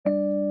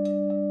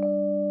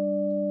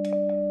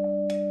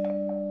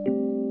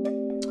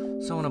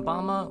So when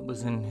Obama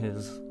was in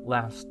his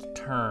last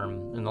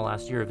term, in the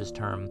last year of his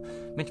term,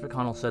 Mitch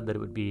McConnell said that it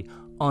would be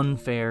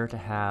unfair to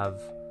have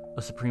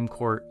a Supreme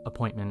Court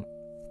appointment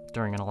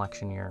during an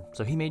election year.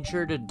 So he made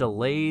sure to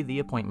delay the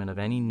appointment of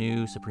any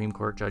new Supreme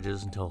Court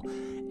judges until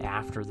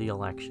after the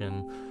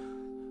election,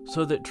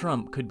 so that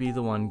Trump could be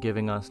the one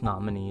giving us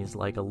nominees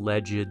like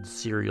alleged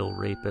serial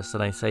rapists.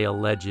 And I say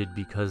alleged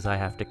because I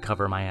have to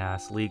cover my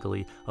ass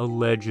legally.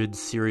 Alleged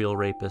serial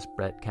rapist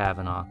Brett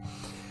Kavanaugh.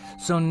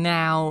 So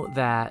now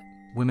that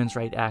women's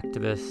rights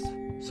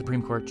activist,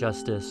 Supreme Court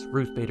Justice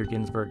Ruth Bader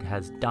Ginsburg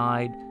has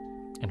died,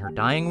 and her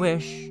dying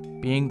wish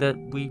being that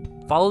we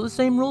follow the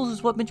same rules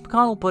as what Mitch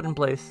McConnell put in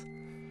place,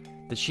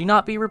 that she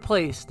not be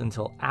replaced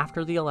until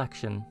after the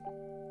election.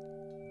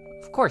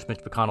 Of course, Mitch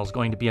McConnell's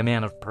going to be a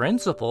man of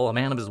principle, a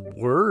man of his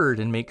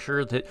word, and make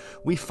sure that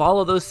we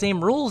follow those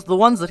same rules, the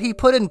ones that he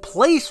put in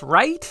place,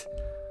 right?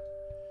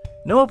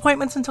 No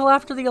appointments until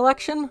after the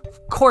election?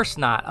 Of course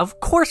not. Of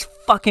course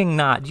fucking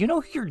not. Do you know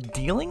who you're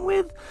dealing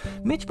with?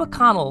 Mitch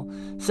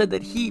McConnell said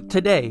that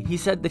he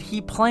said that he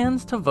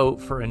plans to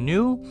vote for a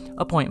new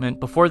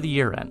appointment before the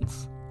year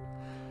ends.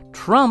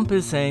 Trump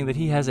is saying that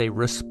he has a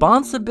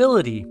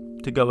responsibility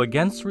to go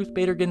against Ruth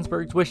Bader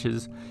Ginsburg's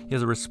wishes. He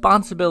has a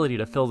responsibility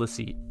to fill the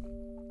seat.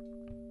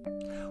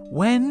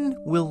 When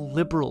will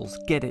liberals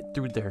get it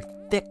through their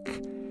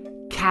thick,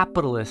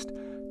 capitalist,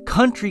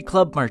 country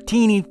club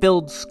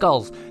martini-filled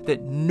skulls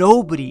that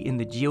nobody in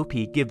the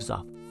GOP gives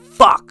a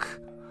fuck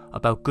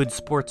about good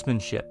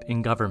sportsmanship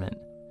in government?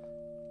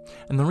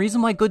 And the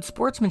reason why good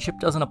sportsmanship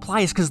doesn't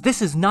apply is because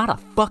this is not a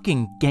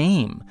fucking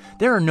game.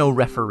 There are no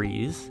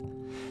referees.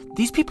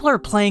 These people are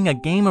playing a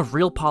game of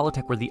real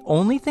politics where the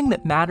only thing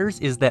that matters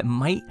is that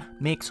might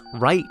makes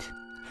right.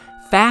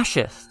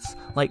 Fascists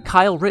like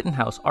Kyle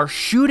Rittenhouse are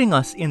shooting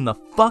us in the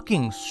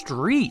fucking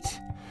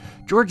street.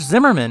 George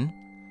Zimmerman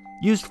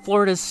used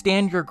Florida's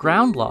Stand Your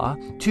Ground law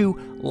to,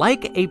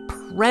 like a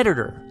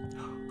predator,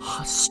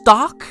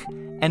 stalk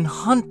and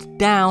hunt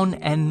down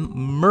and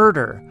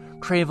murder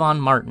Trayvon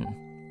Martin.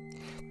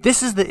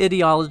 This is the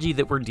ideology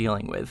that we're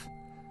dealing with.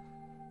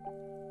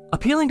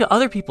 Appealing to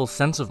other people's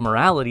sense of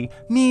morality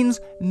means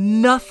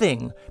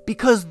nothing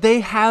because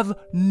they have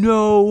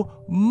no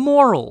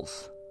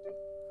morals.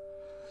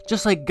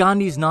 Just like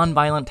Gandhi's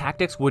nonviolent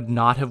tactics would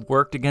not have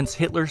worked against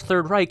Hitler's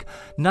Third Reich,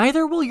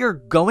 neither will your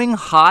going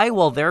high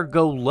while they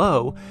go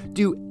low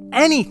do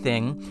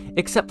anything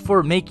except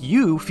for make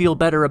you feel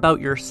better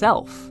about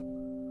yourself.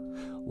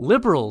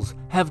 Liberals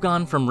have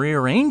gone from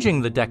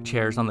rearranging the deck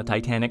chairs on the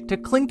Titanic to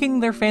clinking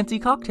their fancy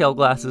cocktail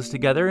glasses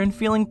together and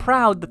feeling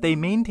proud that they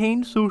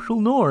maintained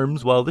social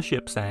norms while the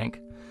ship sank.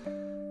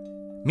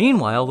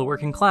 Meanwhile, the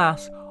working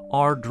class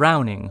are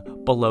drowning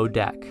below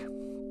deck.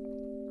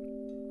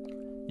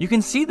 You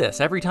can see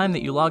this every time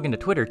that you log into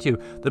Twitter, too.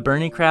 The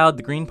Bernie crowd,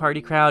 the Green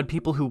Party crowd,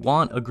 people who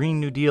want a Green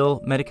New Deal,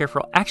 Medicare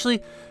for all.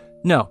 Actually,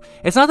 no.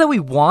 It's not that we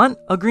want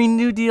a Green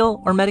New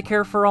Deal or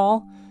Medicare for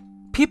all.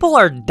 People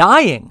are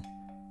dying.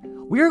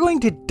 We are going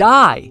to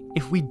die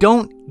if we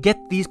don't get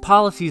these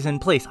policies in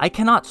place. I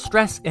cannot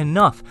stress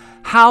enough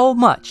how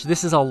much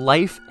this is a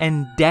life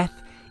and death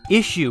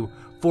issue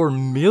for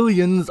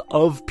millions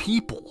of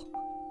people.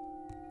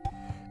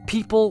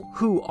 People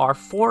who are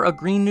for a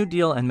Green New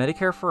Deal and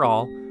Medicare for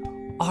all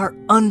are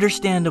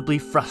understandably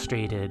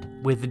frustrated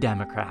with the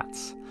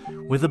Democrats,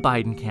 with the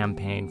Biden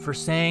campaign, for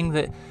saying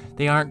that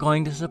they aren't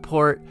going to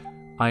support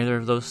either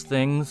of those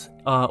things,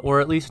 or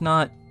at least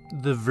not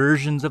the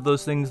versions of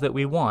those things that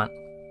we want.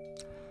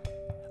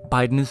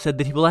 Biden has said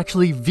that he will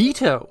actually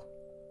veto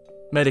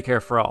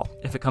Medicare for all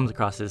if it comes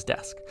across his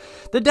desk.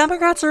 The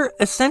Democrats are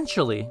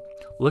essentially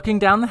looking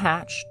down the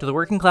hatch to the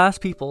working class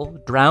people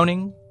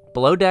drowning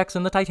below decks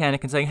in the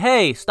Titanic and saying,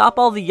 hey, stop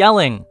all the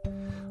yelling.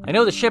 I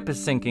know the ship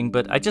is sinking,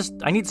 but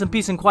I need some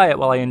peace and quiet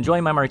while I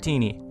enjoy my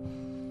martini.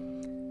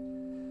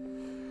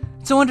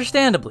 So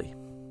understandably,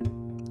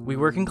 we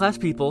working class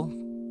people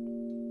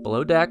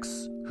below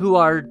decks who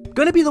are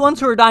going to be the ones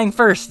who are dying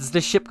first as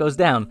this ship goes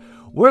down,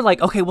 we're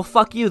like, okay, well,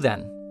 fuck you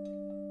then.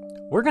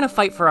 We're going to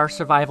fight for our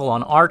survival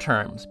on our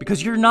terms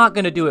because you're not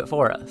going to do it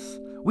for us.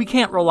 We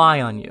can't rely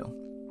on you.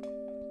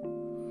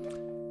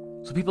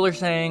 So people are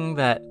saying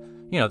that,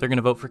 they're going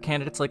to vote for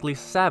candidates like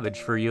Lisa Savage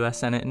for U.S.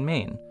 Senate in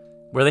Maine,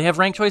 where they have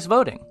ranked choice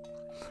voting,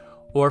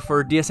 or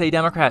for DSA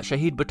Democrat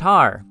Shahid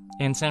Buttar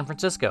in San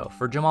Francisco,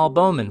 for Jamal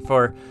Bowman,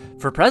 for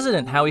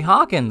President Howie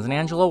Hawkins and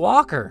Angela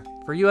Walker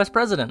for U.S.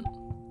 President.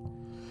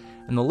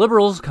 And the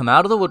liberals come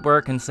out of the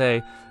woodwork and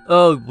say,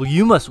 oh, well,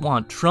 you must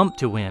want Trump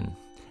to win.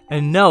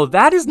 And no,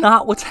 that is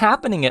not what's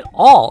happening at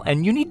all,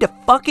 and you need to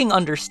fucking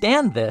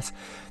understand this.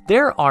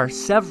 There are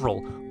several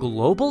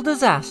global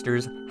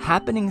disasters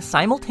happening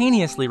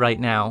simultaneously right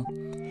now,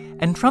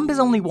 and Trump is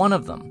only one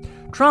of them.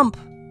 Trump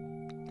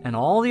and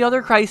all the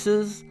other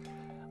crises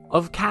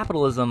of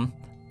capitalism,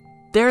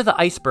 they're the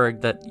iceberg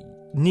that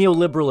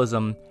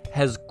neoliberalism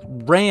has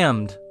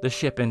rammed the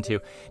ship into.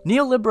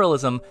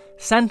 Neoliberalism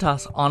sent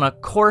us on a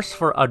course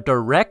for a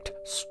direct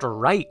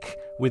strike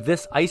with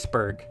this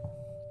iceberg.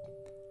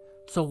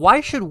 So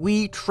why should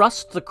we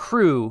trust the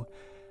crew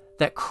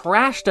that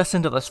crashed us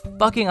into this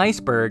fucking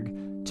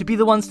iceberg to be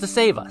the ones to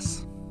save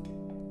us.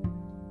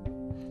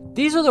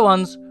 These are the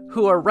ones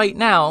who are right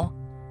now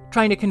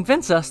trying to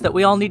convince us that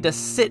we all need to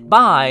sit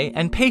by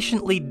and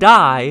patiently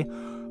die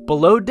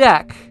below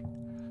deck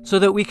so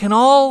that we can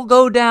all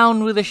go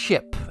down with a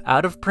ship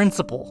out of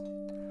principle.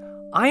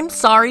 I'm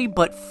sorry,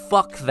 but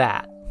fuck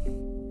that.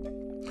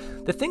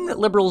 The thing that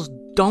liberals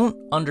don't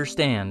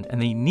understand,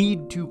 and they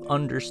need to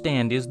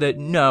understand, is that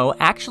no,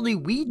 actually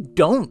we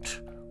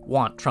don't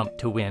want Trump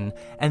to win,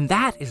 and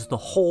that is the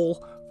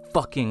whole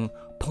fucking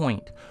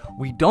point.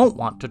 We don't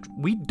want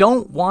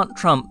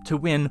Trump to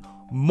win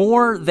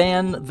more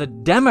than the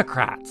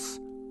Democrats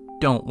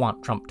don't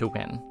want Trump to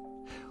win.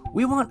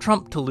 We want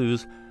Trump to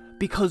lose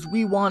because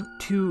we want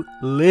to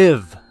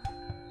live.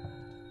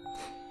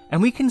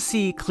 And we can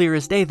see clear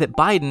as day that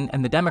Biden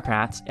and the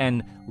Democrats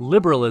and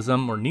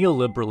liberalism or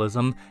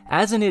neoliberalism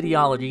as an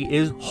ideology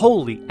is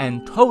wholly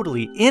and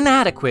totally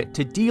inadequate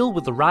to deal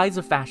with the rise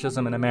of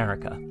fascism in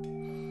America.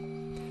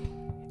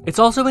 It's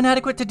also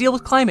inadequate to deal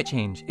with climate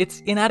change.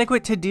 It's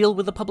inadequate to deal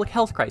with the public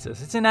health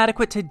crisis. It's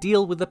inadequate to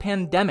deal with the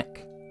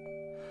pandemic.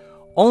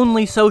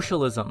 Only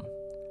socialism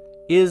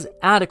is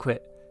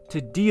adequate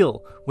to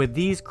deal with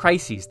these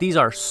crises. These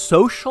are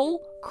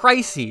social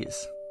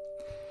crises.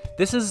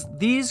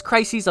 These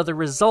crises are the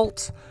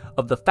result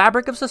of the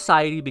fabric of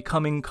society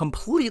becoming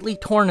completely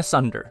torn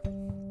asunder.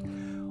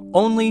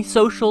 Only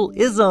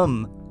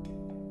socialism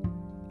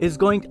is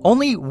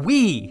only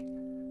we.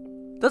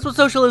 That's what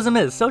socialism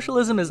is.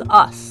 Socialism is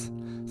us.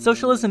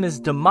 Socialism is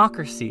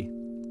democracy.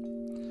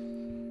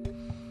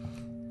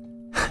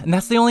 And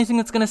that's the only thing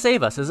that's going to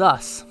save us, is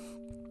us.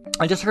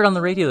 I just heard on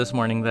the radio this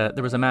morning that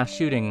there was a mass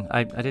shooting.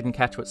 I didn't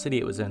catch what city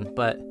it was in,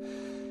 but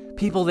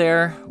people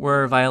there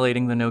were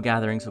violating the no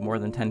gatherings of more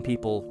than 10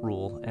 people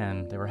rule,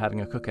 and they were having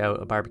a cookout,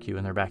 a barbecue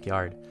in their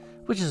backyard,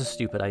 which is a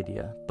stupid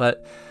idea.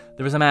 But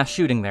there was a mass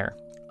shooting there.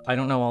 I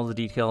don't know all the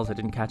details. I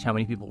didn't catch how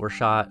many people were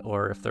shot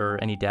or if there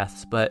were any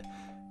deaths, but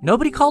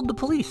nobody called the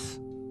police.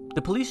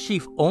 The police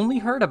chief only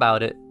heard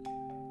about it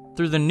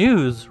through the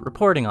news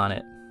reporting on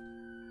it.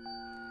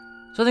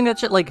 So I think that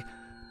shit, like,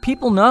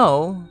 people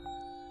know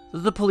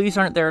that the police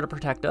aren't there to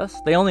protect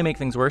us. They only make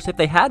things worse. If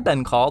they had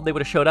been called, they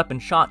would have showed up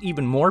and shot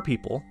even more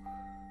people.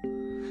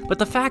 But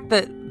the fact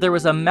that there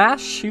was a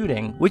mass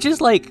shooting, which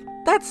is like,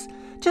 that's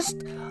just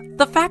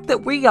the fact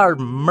that we are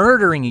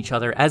murdering each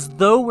other as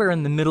though we're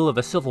in the middle of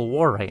a civil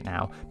war right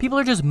now. People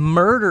are just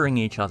murdering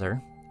each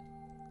other.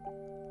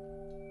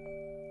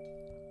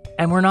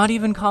 And we're not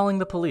even calling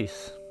the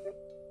police.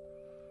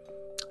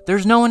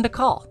 There's no one to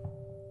call.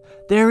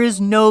 There is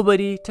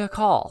nobody to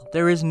call.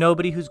 There is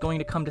nobody who's going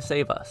to come to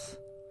save us.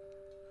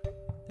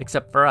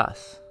 Except for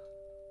us.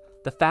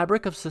 The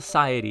fabric of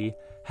society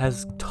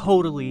has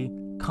totally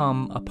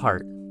come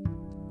apart.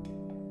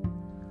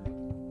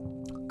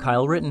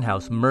 Kyle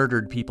Rittenhouse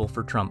murdered people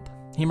for Trump.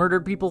 He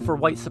murdered people for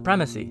white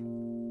supremacy.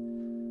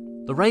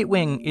 The right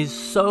wing is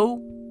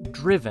so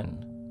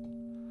driven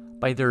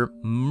by their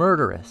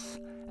murderous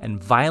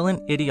and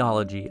violent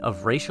ideology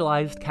of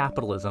racialized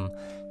capitalism,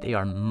 they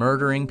are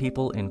murdering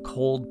people in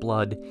cold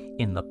blood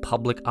in the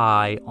public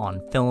eye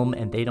on film,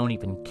 and they don't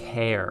even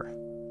care.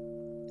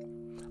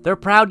 They're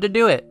proud to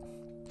do it.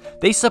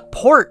 They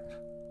support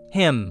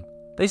him.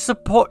 They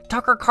support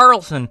Tucker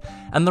Carlson,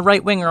 and the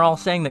right wing are all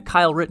saying that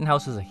Kyle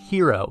Rittenhouse is a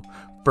hero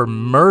for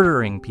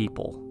murdering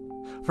people.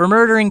 For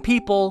murdering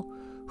people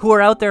who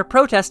are out there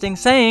protesting,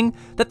 saying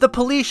that the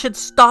police should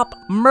stop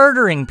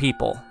murdering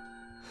people.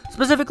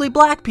 Specifically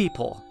black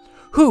people,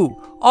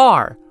 who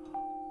are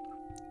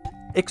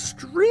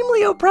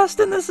extremely oppressed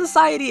in this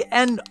society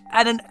and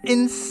at an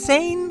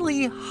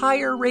insanely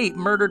higher rate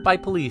murdered by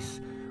police,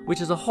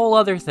 which is a whole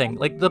other thing.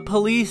 Like, the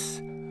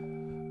police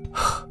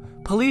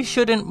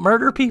shouldn't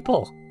murder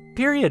people,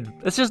 period.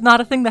 It's just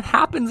not a thing that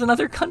happens in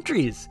other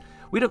countries.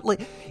 We don't,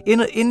 like,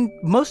 in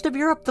most of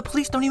Europe, the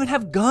police don't even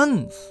have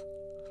guns.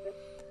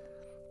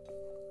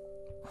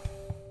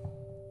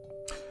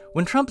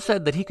 When Trump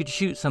said that he could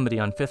shoot somebody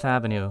on Fifth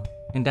Avenue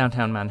in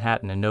downtown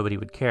Manhattan and nobody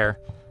would care,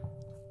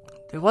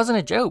 it wasn't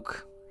a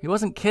joke. He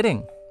wasn't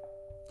kidding.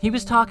 He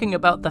was talking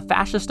about the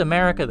fascist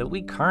America that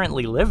we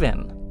currently live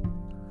in.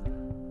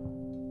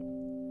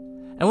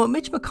 And what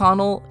Mitch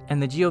McConnell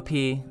and the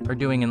GOP are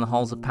doing in the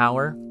halls of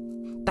power,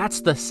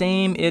 that's the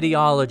same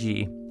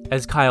ideology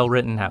as Kyle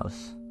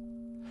Rittenhouse.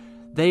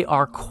 They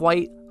are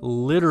quite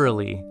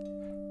literally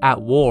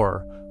at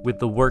war with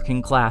the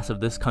working class of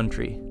this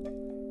country.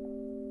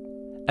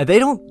 And they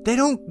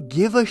don't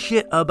give a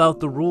shit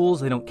about the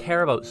rules. They don't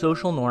care about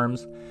social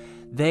norms.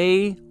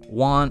 They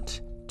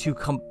want to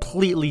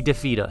completely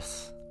defeat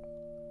us.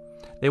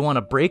 They want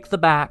to break the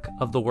back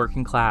of the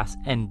working class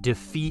and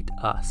defeat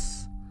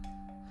us.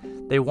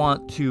 They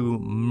want to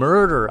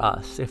murder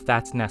us if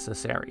that's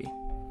necessary.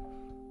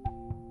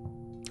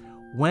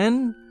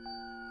 When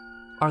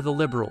are the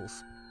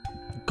liberals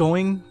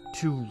going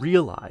to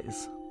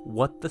realize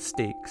what the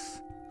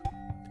stakes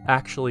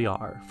actually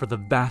are for the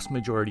vast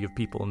majority of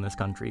people in this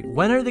country?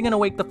 When are they going to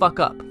wake the fuck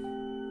up?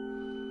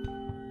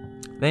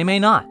 They may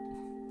not.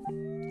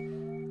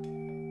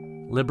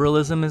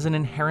 Liberalism is an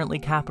inherently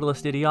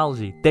capitalist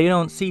ideology. They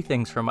don't see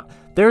things from...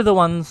 They're the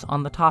ones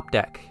on the top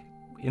deck,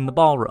 in the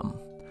ballroom.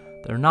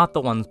 They're not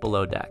the ones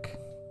below deck.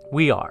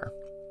 We are.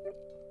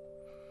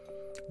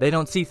 They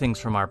don't see things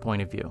from our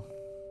point of view.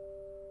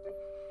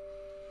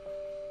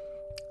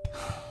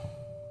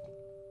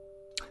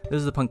 This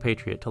is the Punk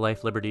Patriot, to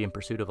life, liberty, in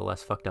pursuit of a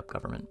less fucked up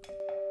government.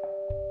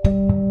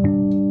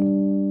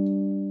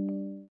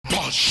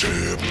 The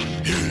ship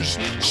is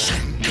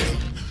sinking.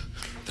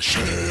 The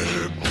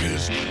ship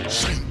is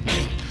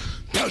sinking.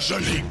 There's a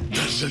leak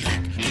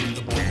in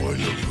the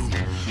boiler room.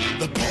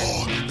 The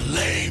poor, the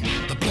lame,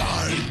 the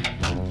blind